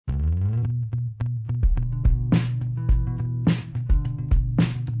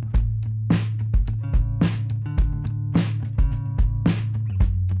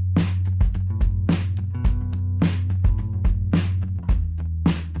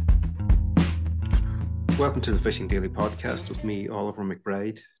Welcome to the Fishing Daily Podcast with me, Oliver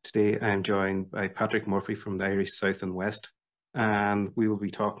McBride. Today I'm joined by Patrick Murphy from the Irish South and West, and we will be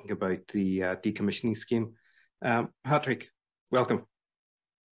talking about the decommissioning scheme. Patrick, welcome.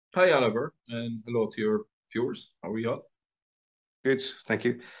 Hi, Oliver, and hello to your viewers. How are you all? Good, thank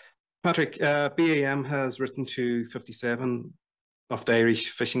you. Patrick, BAM has written to 57 of the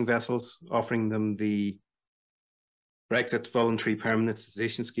Irish fishing vessels, offering them the Brexit Voluntary Permanent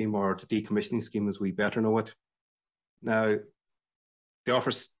Cessation Scheme, or the decommissioning scheme as we better know it. Now, the offer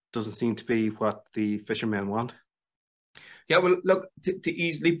doesn't seem to be what the fishermen want. Yeah, well, look, to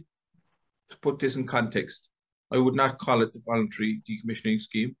easily put this in context, I would not call it the voluntary decommissioning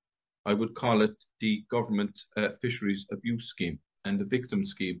scheme. I would call it the government fisheries abuse scheme and the victim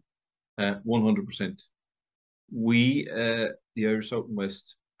scheme, 100%. We, the Irish South and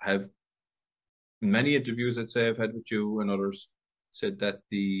West, have, in many interviews I'd say I've had with you and others, said that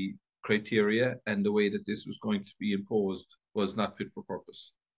the criteria and the way that this was going to be imposed was not fit for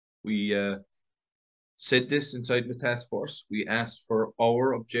purpose. We said this inside the task force. We asked for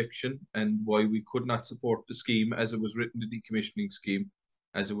our objection and why we could not support the scheme as it was written, the decommissioning scheme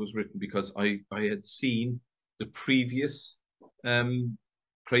as it was written, because I had seen the previous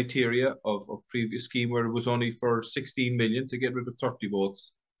criteria of previous scheme where it was only for 16 million to get rid of 30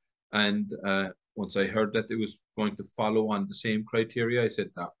 boats. And once I heard that it was going to follow on the same criteria, I said,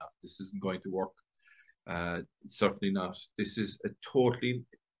 no, this isn't going to work. Certainly not. This is a totally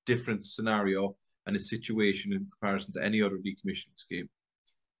different scenario and a situation in comparison to any other decommissioning scheme.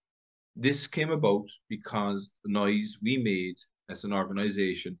 This came about because the noise we made as an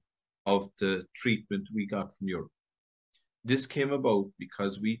organisation of the treatment we got from Europe. This came about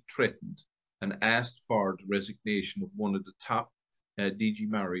because we threatened and asked for the resignation of one of the top DG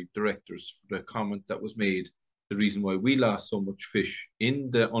Mhara directors for the comment that was made. The reason why we lost so much fish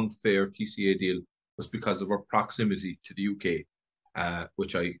in the unfair TCA deal was because of our proximity to the UK,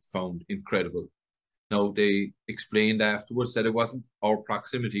 which I found incredible. Now, they explained afterwards that it wasn't our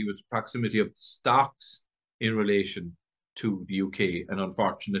proximity, it was the proximity of the stocks in relation to the UK. And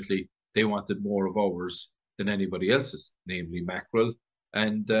unfortunately, they wanted more of ours than anybody else's, namely mackerel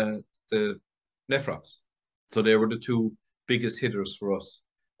and the nephrops. So they were the two biggest hitters for us.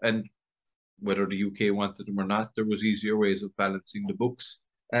 And whether the UK wanted them or not, there was easier ways of balancing the books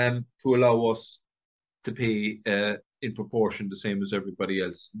to allow us to pay in proportion the same as everybody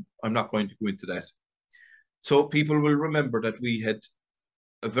else. I'm not going to go into that. So people will remember that we had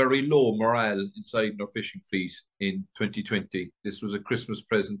a very low morale inside our fishing fleet in 2020. This was a Christmas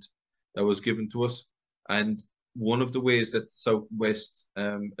present that was given to us. And one of the ways that South and West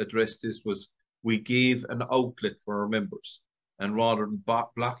addressed this was we gave an outlet for our members. And rather than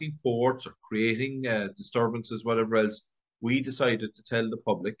blocking ports or creating disturbances, whatever else, we decided to tell the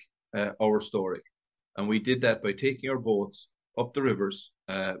public our story. And we did that by taking our boats up the rivers,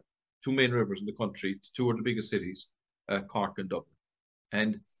 two main rivers in the country, to two of the biggest cities, Cork and Dublin.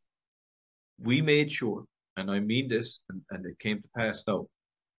 And we made sure, and I mean this, and it came to pass now,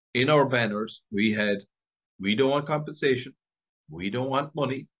 in our banners, we had, we don't want compensation, we don't want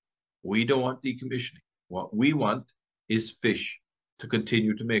money, we don't want decommissioning. What we want is fish to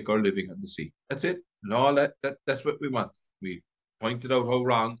continue to make our living on the sea. That's it. And all that's what we want. We pointed out how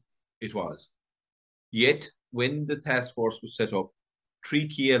wrong it was. Yet, when the task force was set up, three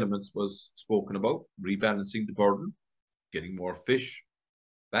key elements was spoken about: rebalancing the burden, getting more fish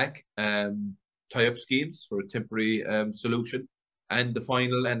back, tie-up schemes for a temporary solution, and the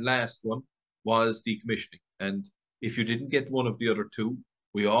final and last one was decommissioning. And if you didn't get one of the other two,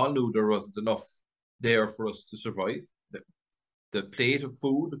 we all knew there wasn't enough there for us to survive. The plate of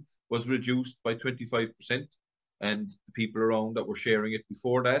food was reduced by 25%, and the people around that were sharing it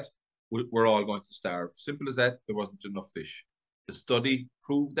before that were all going to starve. Simple as that. There wasn't enough fish. The study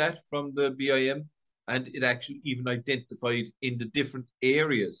proved that from the BIM, and it actually even identified in the different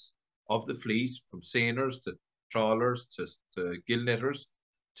areas of the fleet, from seiners to trawlers to gill netters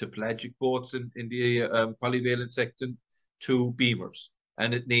to pelagic boats in the polyvalent section to beamers.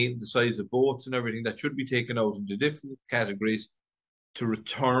 And it named the size of boats and everything that should be taken out into different categories to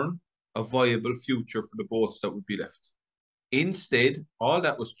return a viable future for the boats that would be left. Instead, all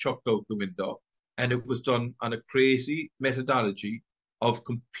that was chucked out the window, and it was done on a crazy methodology of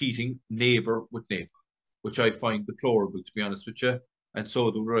competing neighbour with neighbour, which I find deplorable, to be honest with you, and so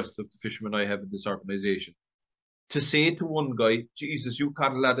do the rest of the fishermen I have in this organisation. To say to one guy, Jesus, you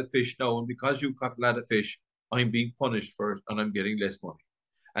caught a lot of fish now, and because you caught a lot of fish, I'm being punished for it, and I'm getting less money.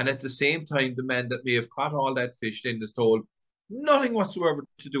 And at the same time, the man that may have caught all that fish then is told, nothing whatsoever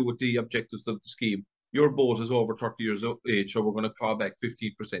to do with the objectives of the scheme. Your boat is over 30 years of age, so we're going to claw back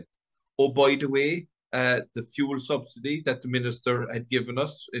 15%. Oh, by the way, the fuel subsidy that the minister had given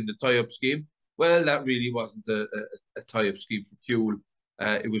us in the tie-up scheme. Well, that really wasn't a tie-up scheme for fuel.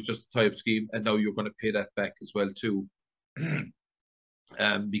 It was just a tie-up scheme, and now you're going to pay that back as well too,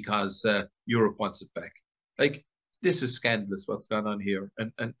 because Europe wants it back. Like, this is scandalous what's gone on here.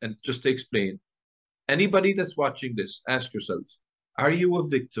 And just to explain, anybody that's watching this, ask yourselves, are you a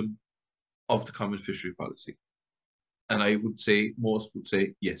victim of the common fishery policy? And I would say, most would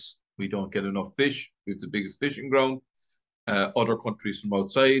say, yes, we don't get enough fish. We have the biggest fishing ground. Other countries from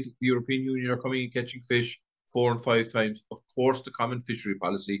outside the European Union are coming and catching fish 4 and 5 times. Of course, the common fishery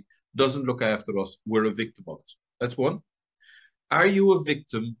policy doesn't look after us. We're a victim of it. That's one. Are you a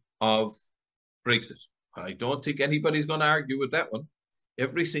victim of Brexit? I don't think anybody's going to argue with that one.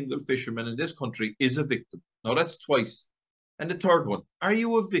 Every single fisherman in this country is a victim. Now, that's twice. And the third one, are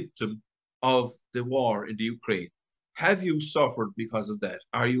you a victim of the war in the Ukraine? Have you suffered because of that?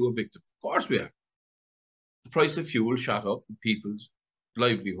 Are you a victim? Of course we are. The price of fuel shot up and people's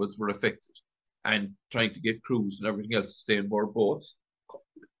livelihoods were affected, and trying to get crews and everything else to stay on board boats.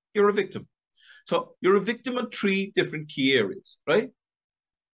 You're a victim. So you're a victim in 3 different key areas, right?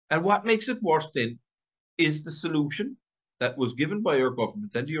 And what makes it worse then is the solution that was given by our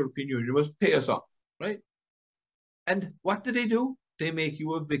government and the European Union was pay us off, right? And what do? They make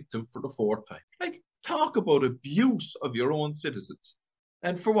you a victim for the 4th time. Like, talk about abuse of your own citizens.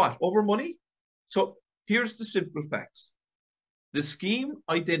 And for what? Over money? So here's the simple facts. The scheme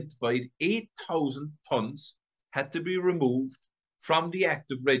identified 8,000 tonnes had to be removed from the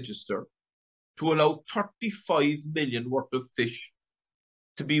active register to allow 35 million worth of fish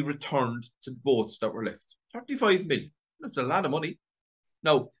to be returned to the boats that were left. 35 million. That's a lot of money.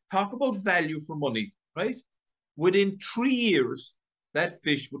 Now, talk about value for money, right? Within 3 years, that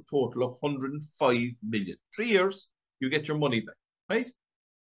fish would total 105 million. 3 years, you get your money back, right?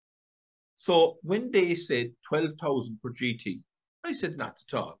 So when they said 12,000 per GT, I said not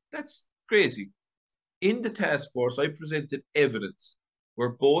at all. That's crazy. In the task force, I presented evidence where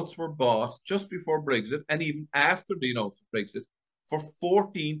boats were bought just before Brexit and even after the announcement of Brexit for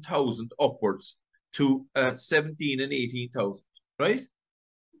 14,000 upwards to 17 and 18,000, right?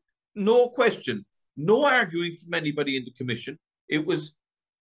 No question, no arguing from anybody in the commission. It was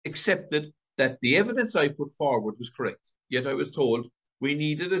accepted that the evidence I put forward was correct. Yet I was told we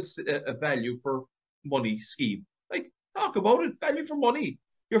needed a value for money scheme. Like, talk about it, value for money.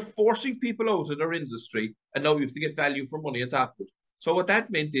 You're forcing people out of their industry, and now you have to get value for money on top of it. So what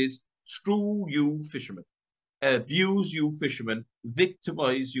that meant is, screw you fishermen, abuse you fishermen,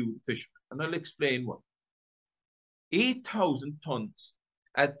 victimize you fishermen. And I'll explain why. 8,000 tonnes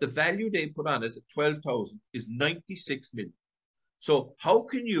at the value they put on it at 12,000 is 96 million. So how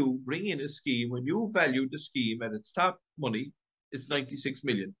can you bring in a scheme when you value the scheme at its top money is 96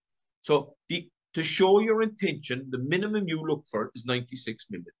 million? So to show your intention, the minimum you look for is 96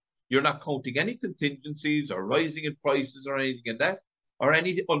 million. You're not counting any contingencies or rising in prices or anything in that, or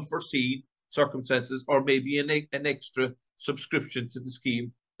any unforeseen circumstances, or maybe an extra subscription to the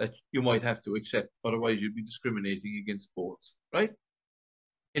scheme that you might have to accept. Otherwise, you'd be discriminating against boats, right?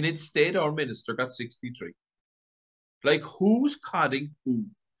 And instead, our minister got 63. Like, who's codding who?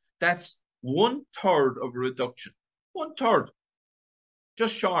 That's 1/3 of a reduction. 1/3.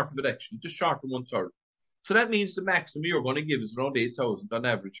 Just short of it, actually. Just short of 1/3. So that means the maximum you're going to give is around 8,000 on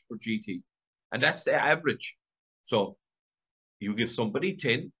average per GT. And that's the average. So you give somebody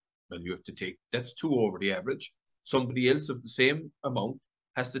 10, well, you have to take, that's 2 over the average. Somebody else of the same amount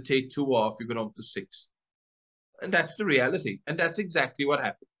has to take 2 off, you go down to 6. And that's the reality. And that's exactly what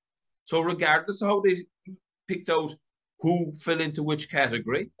happened. So regardless of how they picked out who fell into which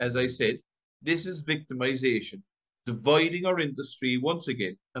category, as I said, this is victimization, dividing our industry once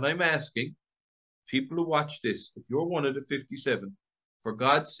again. And I'm asking people who watch this, if you're one of the 57, for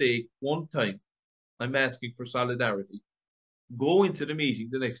God's sake, one time, I'm asking for solidarity. Go into the meeting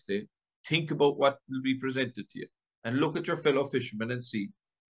the next day, think about what will be presented to you, and look at your fellow fishermen and see,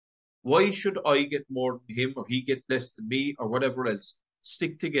 why should I get more than him or he get less than me or whatever else?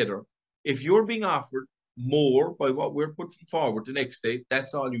 Stick together. If you're being offered more by what we're putting forward the next day,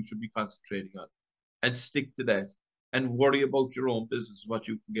 that's all you should be concentrating on. And stick to that. And worry about your own business, what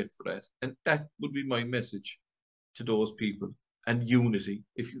you can get for that. And that would be my message to those people. And unity.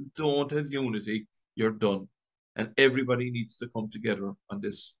 If you don't have unity, you're done. And everybody needs to come together on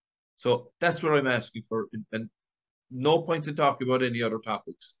this. So that's what I'm asking for. And no point in talking about any other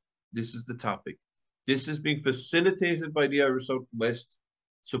topics. This is the topic. This is being facilitated by the Irish South and West,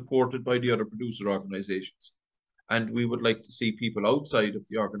 supported by the other producer organisations. And we would like to see people outside of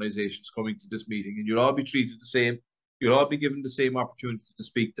the organisations coming to this meeting, and you'll all be treated the same. You'll all be given the same opportunity to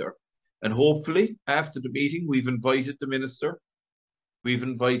speak there. And hopefully, after the meeting, we've invited the minister, we've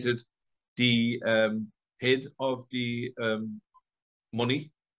invited the head of the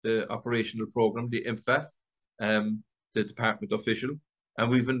money, the operational program, the IMFAF, the department official, and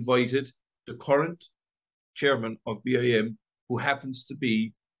we've invited the current chairman of BIM, who happens to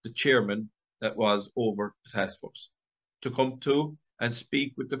be the chairman that was over the task force, to come to and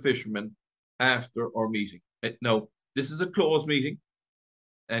speak with the fishermen after our meeting. Now, this is a closed meeting.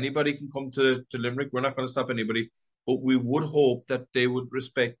 Anybody can come to Limerick. We're not going to stop anybody, but we would hope that they would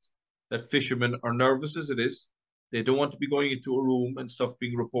respect that fishermen are nervous as it is. They don't want to be going into a room and stuff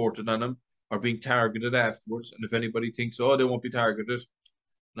being reported on them or being targeted afterwards. And if anybody thinks, oh, they won't be targeted,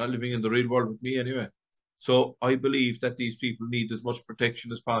 not living in the real world with me anyway. So I believe that these people need as much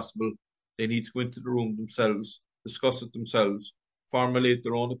protection as possible. They need to go into the room themselves, discuss it themselves, formulate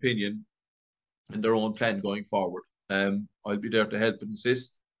their own opinion and their own plan going forward. I'll be there to help and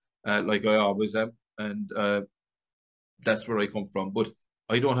assist, like I always am, and that's where I come from. But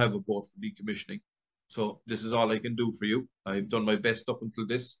I don't have a board for decommissioning, so this is all I can do for you. I've done my best up until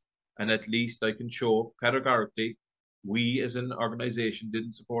this, and at least I can show categorically we as an organisation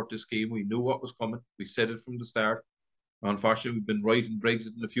didn't support this scheme. We knew what was coming. We said it from the start. Unfortunately, we've been right in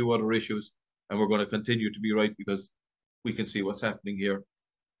Brexit and a few other issues, and we're going to continue to be right because we can see what's happening here.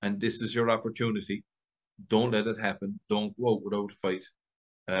 And this is your opportunity. Don't let it happen. Don't go out without a fight.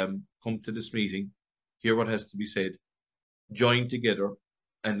 Come to this meeting, hear what has to be said, join together,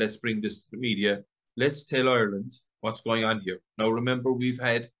 and let's bring this to the media. Let's tell Ireland what's going on here. Now, remember, we've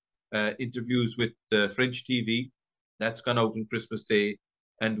had interviews with the French TV. That's gone out on Christmas Day.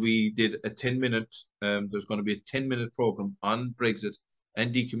 And we did a 10-minute, there's going to be a 10-minute program on Brexit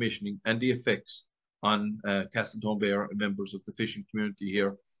and decommissioning and the effects on Castletownbere and members of the fishing community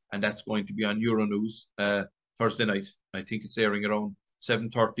here. And that's going to be on Euronews Thursday night. I think it's airing around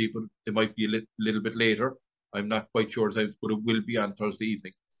 7:30, but it might be a little bit later. I'm not quite sure, but it will be on Thursday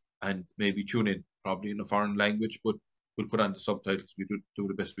evening. And maybe tune in, probably in a foreign language, but we'll put on the subtitles. We do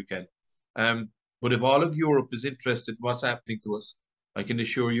the best we can. But if all of Europe is interested in what's happening to us, I can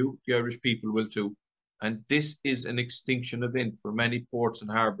assure you the Irish people will too. And this is an extinction event for many ports and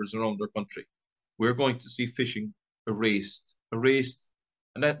harbours around our country. We're going to see fishing erased.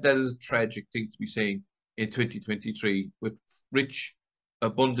 And that is a tragic thing to be saying in 2023 with rich,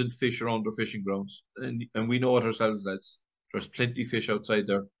 abundant fish around our fishing grounds. And we know it ourselves, lads. There's plenty of fish outside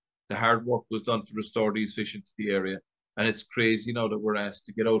there. The hard work was done to restore these fish into the area. And it's crazy now that we're asked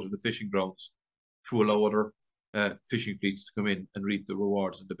to get out of the fishing grounds to allow other fishing fleets to come in and reap the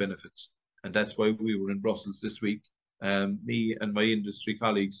rewards and the benefits. And that's why we were in Brussels this week, me and my industry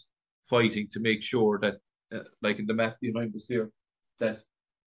colleagues fighting to make sure that, like in the map behind us here, that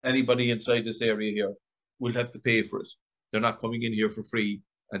anybody inside this area here will have to pay for it. They're not coming in here for free,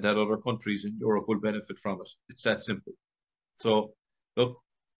 and that other countries in Europe will benefit from it. It's that simple. So, look,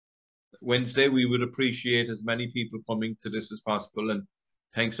 Wednesday, we would appreciate as many people coming to this as possible. And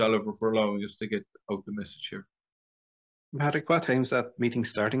thanks, Oliver, for allowing us to get out the message here. Patrick, what time's that meeting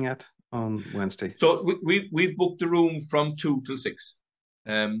starting at on Wednesday? So we've booked the room from 2 till 6.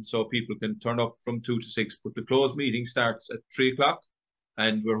 So people can turn up from 2 to 6, but the closed meeting starts at 3 o'clock.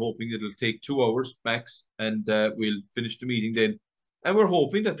 And we're hoping it'll take 2 hours max, and we'll finish the meeting then. And we're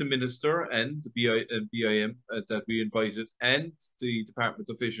hoping that the minister and the BIM that we invited and the department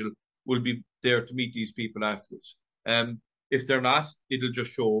official will be there to meet these people afterwards. If they're not, it'll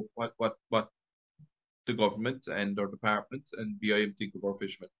just show what the government and our department and BIM think of our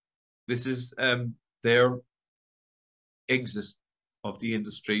fishermen. This is their exit of the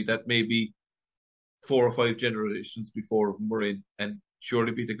industry that maybe 4 or 5 generations before them were in, and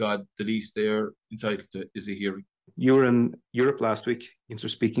surely be to God, the least they're entitled to is a hearing. You were in Europe last week, and so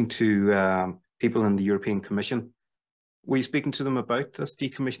speaking to people in the European Commission. Were you speaking to them about this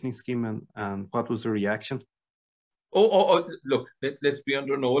decommissioning scheme, and what was the reaction? Look, let's be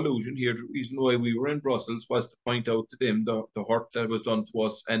under no illusion here. The reason why we were in Brussels was to point out to them the hurt that was done to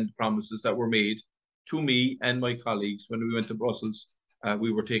us and the promises that were made to me and my colleagues when we went to Brussels.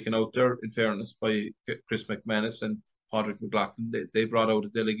 We were taken out there, in fairness, by Chris McManus and Patrick McLaughlin. They brought out a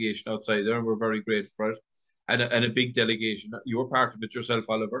delegation outside there, and we're very grateful for it. And a big delegation. You were part of it yourself,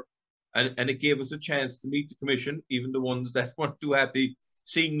 Oliver. And it gave us a chance to meet the Commission, even the ones that weren't too happy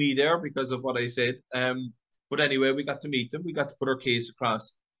seeing me there because of what I said. But anyway, we got to meet them. We got to put our case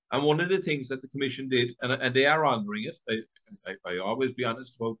across. And one of the things that the Commission did, and they are honouring it, I always be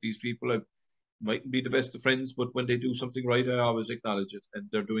honest about these people. I mightn't be the best of friends, but when they do something right, I always acknowledge it. And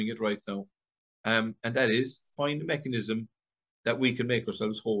they're doing it right now. And that is find a mechanism that we can make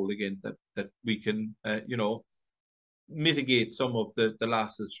ourselves whole again, that we can, mitigate some of the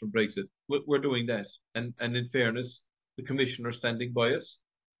losses from Brexit. We're doing that. And in fairness, the Commission are standing by us,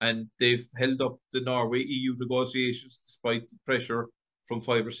 and they've held up the Norway-EU negotiations despite the pressure from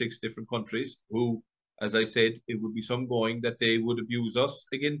 5 or 6 different countries who, as I said, it would be some going that they would abuse us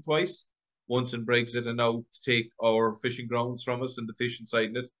again twice, once in Brexit and now to take our fishing grounds from us and the fish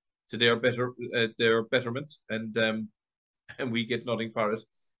inside it to their betterment, and we get nothing for it.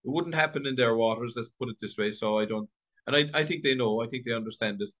 It wouldn't happen in their waters, let's put it this way. So I don't, and I think they know, I think they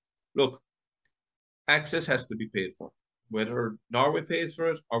understand it. Look, access has to be paid for, whether Norway pays for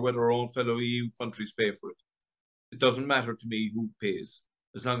it or whether our own fellow EU countries pay for it. It doesn't matter to me who pays,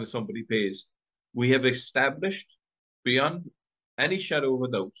 as long as somebody pays. We have established beyond any shadow of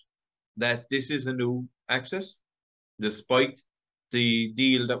a doubt that this is a new access, despite the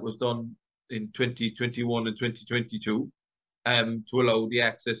deal that was done in 2021 and 2022 to allow the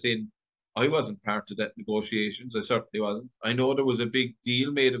access in. I wasn't part of that negotiations. I certainly wasn't. I know there was a big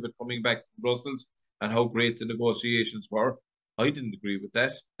deal made of it coming back from Brussels and how great the negotiations were. I didn't agree with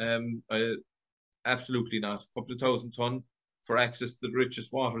that. Absolutely not. A couple of 1,000 ton for access to the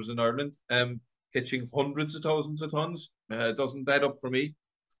richest waters in Ireland, catching hundreds of thousands of tons, doesn't add up for me.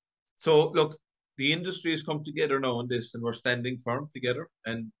 So look, the industry has come together now on this, and we're standing firm together,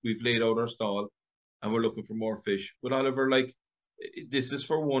 and we've laid out our stall, and we're looking for more fish. But Oliver, like, this is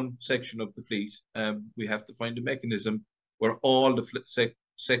for one section of the fleet. We have to find a mechanism where all the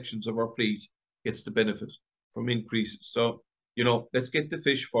sections of our fleet gets the benefit from increases. So, you know, let's get the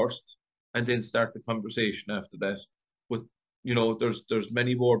fish first and then start the conversation after that. But, you know, there's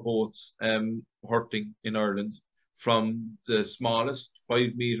many more boats hurting in Ireland, from the smallest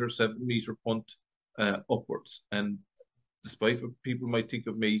 5 meter, 7 meter punt upwards. And despite what people might think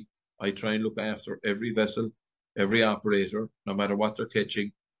of me, I try and look after every vessel, every operator, no matter what they're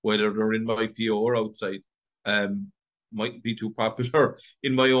catching, whether they're in my PO or outside. Might be too popular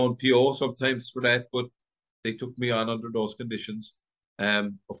in my own PO sometimes for that, but they took me on under those conditions.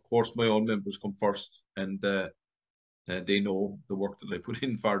 Of course, my own members come first, and they know the work that I put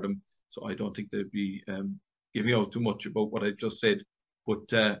in for them. So I don't think they'd be giving out too much about what I just said.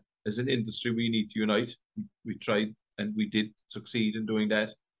 But as an industry, we need to unite. We tried, and we did succeed in doing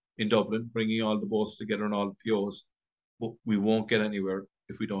that in Dublin, bringing all the boats together and all the POs. But we won't get anywhere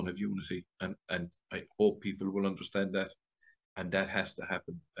if we don't have unity. And I hope people will understand that. And that has to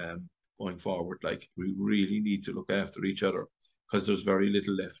happen going forward. Like, we really need to look after each other, because there's very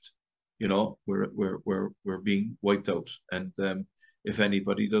little left. You know, we're being wiped out. And if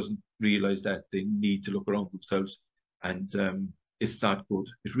anybody doesn't realize that, they need to look around themselves. And it's not good.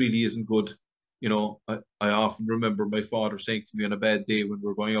 It really isn't good. You know, I often remember my father saying to me on a bad day when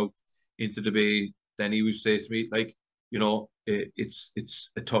we're going out into the bay, then he would say to me, like, you know, it's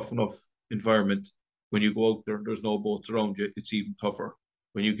a tough enough environment. When you go out there and there's no boats around you, it's even tougher.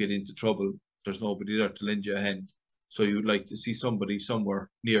 When you get into trouble, there's nobody there to lend you a hand. So you'd like to see somebody somewhere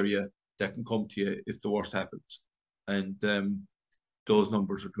near you that can come to you if the worst happens. And those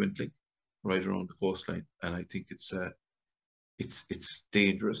numbers are dwindling right around the coastline. And I think it's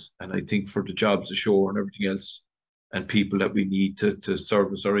dangerous. And I think for the jobs ashore and everything else, and people that we need to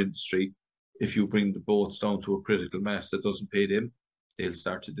service our industry, if you bring the boats down to a critical mass that doesn't pay them, they'll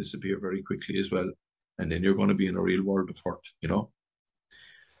start to disappear very quickly as well. And then you're going to be in a real world of hurt, you know.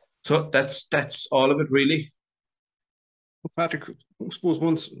 So that's all of it, really. Well, Patrick, I suppose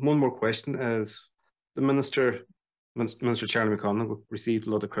one more question is, the Minister Charlie McConalogue received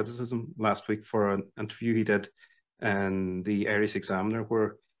a lot of criticism last week for an interview he did in the Irish Examiner,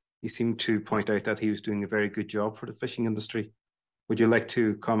 where he seemed to point out that he was doing a very good job for the fishing industry. Would you like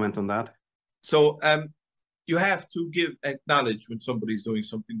to comment on that? So you have to acknowledge when somebody's doing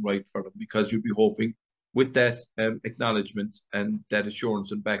something right for them, because you'll be hoping with that acknowledgement and that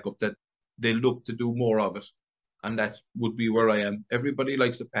assurance and backup that they look to do more of it. And that would be where I am. Everybody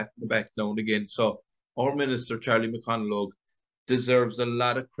likes a pat in the back now and again. So our Minister, Charlie McConalogue, deserves a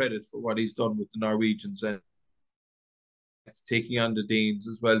lot of credit for what he's done with the Norwegians, and taking on the Danes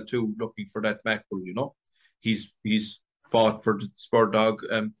as well too, looking for that mackerel, you know. He's fought for the spur dog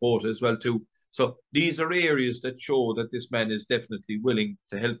quota as well too. So these are areas that show that this man is definitely willing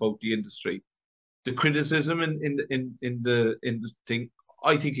to help out the industry. The criticism in the thing,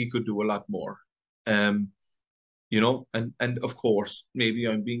 I think he could do a lot more. You know, and of course, maybe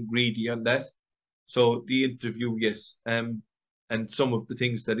I'm being greedy on that. So the interview, yes, and some of the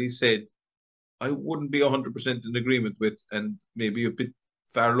things that he said, I wouldn't be 100% in agreement with, and maybe a bit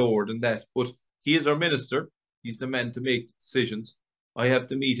far lower than that. But he is our minister. He's the man to make decisions. I have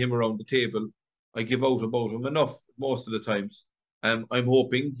to meet him around the table. I give out about him enough most of the times. I'm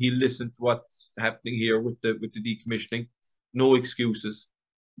hoping he'll listen to what's happening here with the decommissioning. No excuses.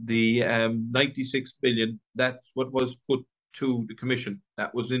 The 96 billion, that's what was put to the commission.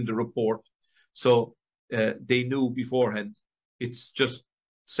 That was in the report. So they knew beforehand. It's just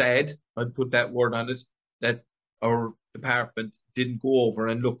sad, I'd put that word on it, that our department didn't go over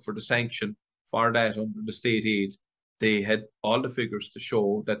and look for the sanction for that under the state aid. They had all the figures to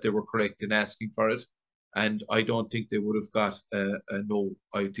show that they were correct in asking for it. And I don't think they would have got a no.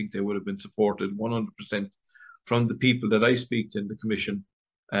 I think they would have been supported 100% from the people that I speak to in the commission.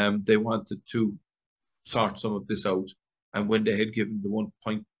 They wanted to sort some of this out. And when they had given the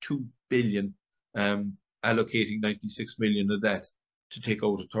 1.2 billion, allocating 96 million of that to take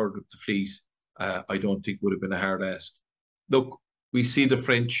out a third of the fleet, I don't think would have been a hard ask. Look, we see the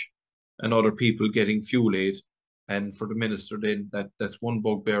French and other people getting fuel aid. And for the minister, then that's one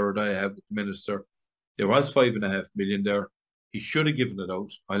bugbearer that I have with the minister. There was 5.5 million there. He should have given it out.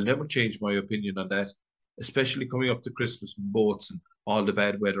 I'll never change my opinion on that, especially coming up to Christmas and boats and all the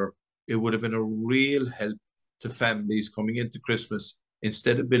bad weather. It would have been a real help to families coming into Christmas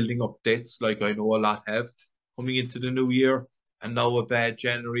instead of building up debts like I know a lot have coming into the new year, and now a bad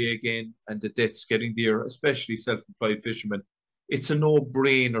January again and the debts getting there, especially self-employed fishermen. It's a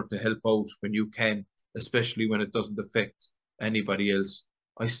no-brainer to help out when you can, especially when it doesn't affect anybody else.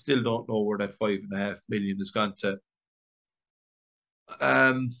 I still don't know where that 5.5 million has gone to.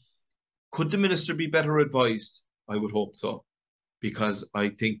 Could the minister be better advised? I would hope so, because I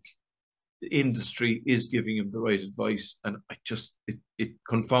think the industry is giving him the right advice, and it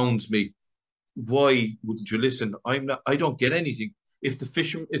confounds me. Why wouldn't you listen? I don't get anything. If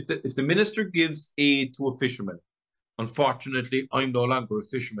the minister gives aid to a fisherman, unfortunately, I'm no longer a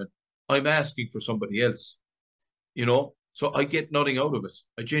fisherman. I'm asking for somebody else, you know. So I get nothing out of it.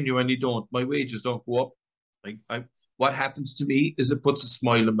 I genuinely don't. My wages don't go up. What happens to me is it puts a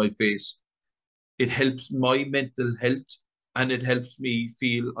smile on my face. It helps my mental health, and it helps me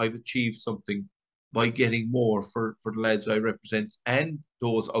feel I've achieved something by getting more for the lads I represent and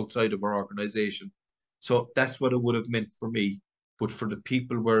those outside of our organisation. So that's what it would have meant for me. But for the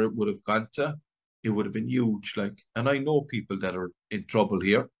people where it would have gone to, it would have been huge. And I know people that are in trouble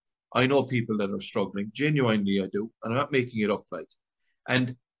here. I know people that are struggling. Genuinely, I do. And I'm not making it up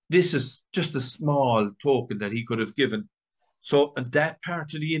And this is just a small token that he could have given. So, and that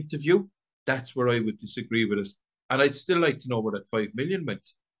part of the interview, that's where I would disagree with it. And I'd still like to know where that 5 million went.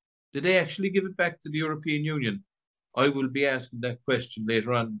 Did they actually give it back to the European Union? I will be asking that question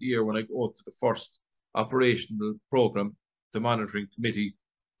later on in the year when I go to the first operational programme, the monitoring committee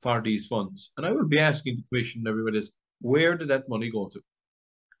for these funds. And I will be asking the Commission and everybody else, where did that money go to?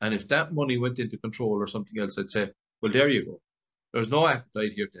 And if that money went into control or something else, I'd say, well, there you go. There's no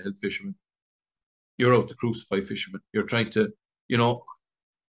appetite here to help fishermen. You're out to crucify fishermen. You're trying to,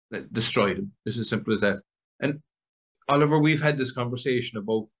 destroy them. It's as simple as that. And Oliver, we've had this conversation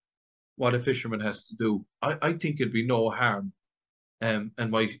about what a fisherman has to do. I think it'd be no harm. And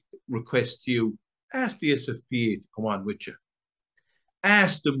my request to you, ask the SFPA to come on with you.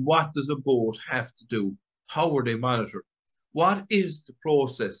 Ask them, what does a boat have to do? How are they monitored? What is the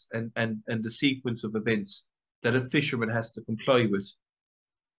process and the sequence of events that a fisherman has to comply with,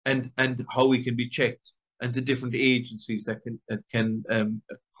 and how he can be checked, and the different agencies that can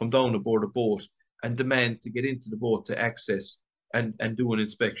come down aboard a boat and demand to get into the boat to access and do an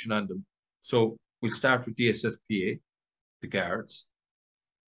inspection on them. So we'll start with the SFPA, the guards,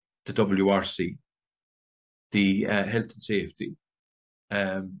 the WRC, the health and safety.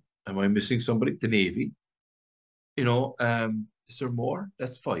 Am I missing somebody? The Navy. Is there more?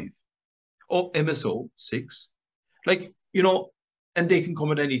 That's 5. Oh, MSO, 6. And they can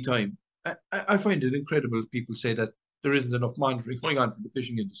come at any time. I find it incredible people say that there isn't enough monitoring going on for the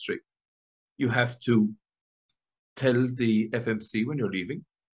fishing industry. You have to tell the FMC when you're leaving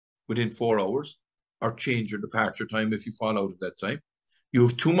within 4 hours, or change your departure time if you fall out at that time. You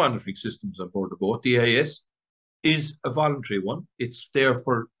have 2 monitoring systems on board the boat. The AIS is a voluntary one. It's there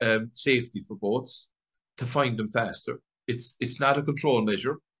for safety for boats, to find them faster. It's not a control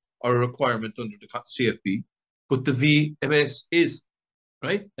measure or a requirement under the CFP, but the VMS is,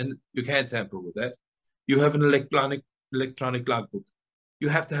 right? And you can't tamper with that. You have an electronic logbook. You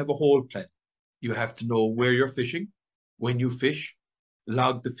have to have a whole plan. You have to know where you're fishing, when you fish,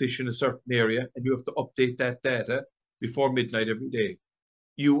 log the fish in a certain area, and you have to update that data before midnight every day.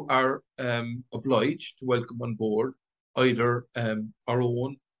 You are obliged to welcome on board either our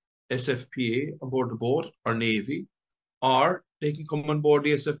own SFPA on board the boat, or Navy, or they can come on board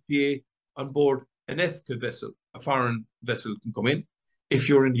the SFPA on board an EFCA vessel. A foreign vessel can come in. If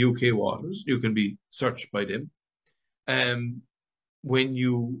you're in UK waters, you can be searched by them. when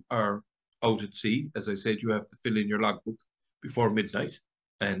you are out at sea, as I said, you have to fill in your logbook before midnight,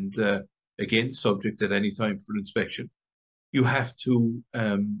 and again, subject at any time for inspection. You have to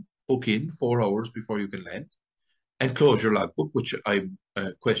book in 4 hours before you can land and close your logbook, which I'm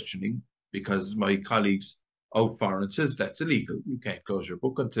questioning because my colleagues out foreign says that's illegal. You can't close your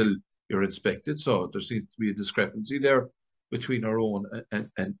book until you're inspected. So there seems to be a discrepancy there between our own and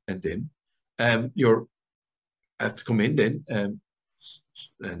them. You have to come in then, and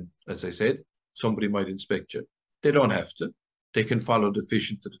as I said, somebody might inspect you. They don't have to. They can follow the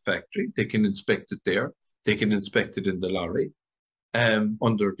fish into the factory. They can inspect it there. They can inspect it in the lorry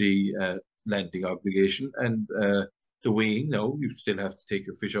under the landing obligation, and the weighing. No, you still have to take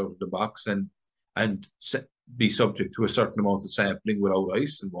your fish out of the box and be subject to a certain amount of sampling without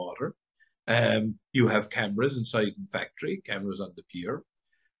ice and water. You have cameras inside the factory, cameras on the pier.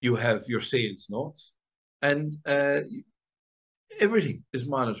 You have your sales notes, and everything is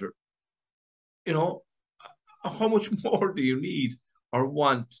monitored. You know, how much more do you need or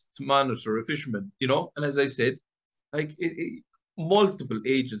want to monitor a fisherman? You know, and as I said, like multiple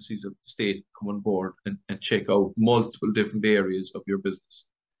agencies of the state come on board and check out multiple different areas of your business.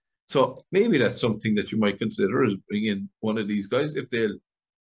 So maybe that's something that you might consider, is bring in one of these guys if they'll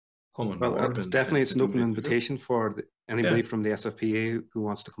come on board. It's definitely it's an open invitation for anybody from the SFPA who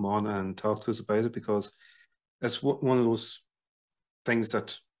wants to come on and talk to us about it, because it's one of those things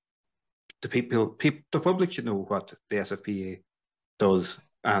that the public should know what the SFPA does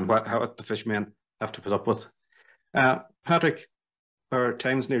and how the fishermen have to put up with. Patrick, our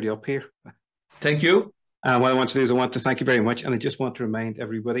time's nearly up here. Thank you. And what I want to do is I want to thank you very much, and I just want to remind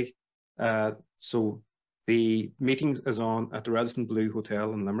everybody. So the meeting is on at the Radisson Blu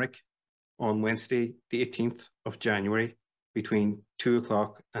Hotel in Limerick on Wednesday, the 18th of January, between 2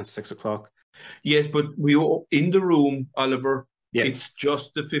 o'clock and 6 o'clock. Yes, but we were in the room, Oliver. Yes. It's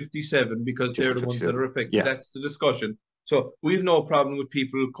just the 57 because Just they're the ones that are affected. Yeah. That's the discussion. So we've no problem with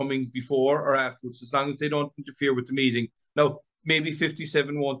people coming before or afterwards, as long as they don't interfere with the meeting. Now, maybe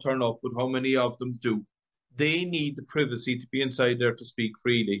 57 won't turn up, but how many of them do? They need the privacy to be inside there to speak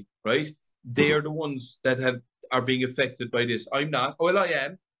freely, right? They are the ones that are being affected by this. I'm not. Well, I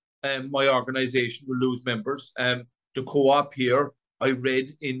am. My organisation will lose members. The co-op here, I read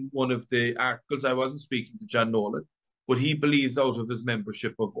in one of the articles, I wasn't speaking to John Nolan, but he believes out of his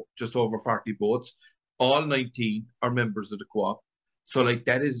membership of just over 40 boats, all 19 are members of the co-op. So, like,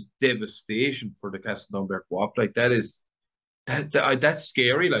 that is devastation for the Castletownbere co-op. Like, that's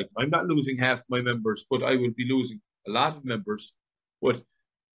scary. Like, I'm not losing half my members, but I will be losing a lot of members. But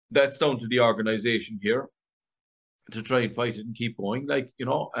that's down to the organisation here to try and fight it and keep going. Like, you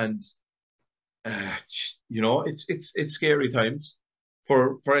know, and you know, it's scary times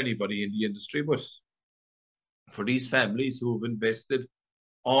for anybody in the industry, but for these families who have invested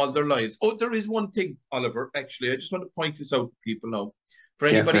all their lives. Oh, there is one thing, Oliver, actually, I just want to point this out to people now. For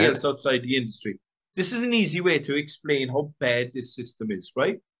anybody else outside the industry, this is an easy way to explain how bad this system is,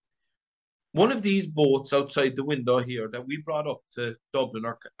 right? One of these boats outside the window here that we brought up to Dublin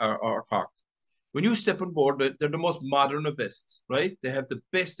or Cork, when you step on board, they're the most modern of vessels, right? They have the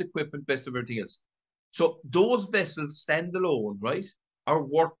best equipment, best of everything else. So those vessels standalone, right, are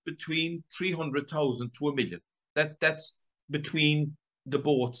worth between 300,000 to $1 million. That's between the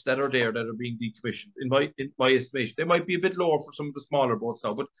boats that are there that are being decommissioned. In my estimation, they might be a bit lower for some of the smaller boats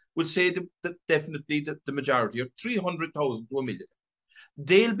now, but we'll say that definitely the majority are 300,000 to $1 million.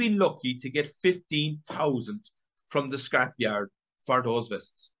 They'll be lucky to get 15,000 from the scrapyard for those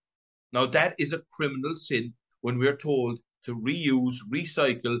vessels. Now, that is a criminal sin when we're told to reuse,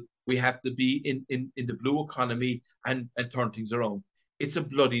 recycle. We have to be in the blue economy and turn things around. It's a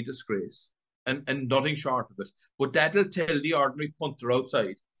bloody disgrace and nothing short of it. But that'll tell the ordinary punter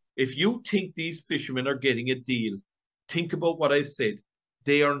outside, if you think these fishermen are getting a deal, think about what I've said.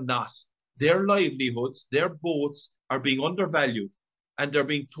 They are not. Their livelihoods, their boats are being undervalued, and they're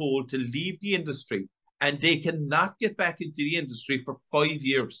being told to leave the industry, and they cannot get back into the industry for 5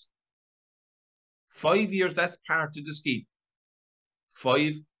 years. 5 years, that's part of the scheme.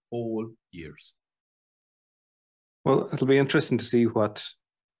 5 whole years. Well, it'll be interesting to see what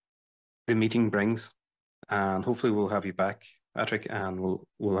the meeting brings, and hopefully we'll have you back, Patrick, and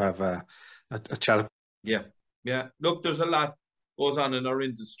we'll have a chat. Yeah. Look, there's a lot goes on in our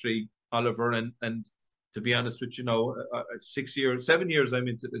industry, Oliver, and to be honest with you, now 7 years I'm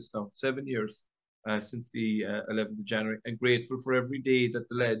into this now. 7 years since the 11th of January, and grateful for every day that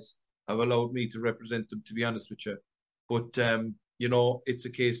the lads have allowed me to represent them, to be honest with you. But you know, it's a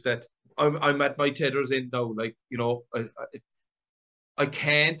case that I'm at my tether's end now. Like, you know, I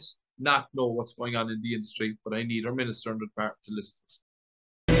can't not know what's going on in the industry, but I need our minister and the department to listen to us.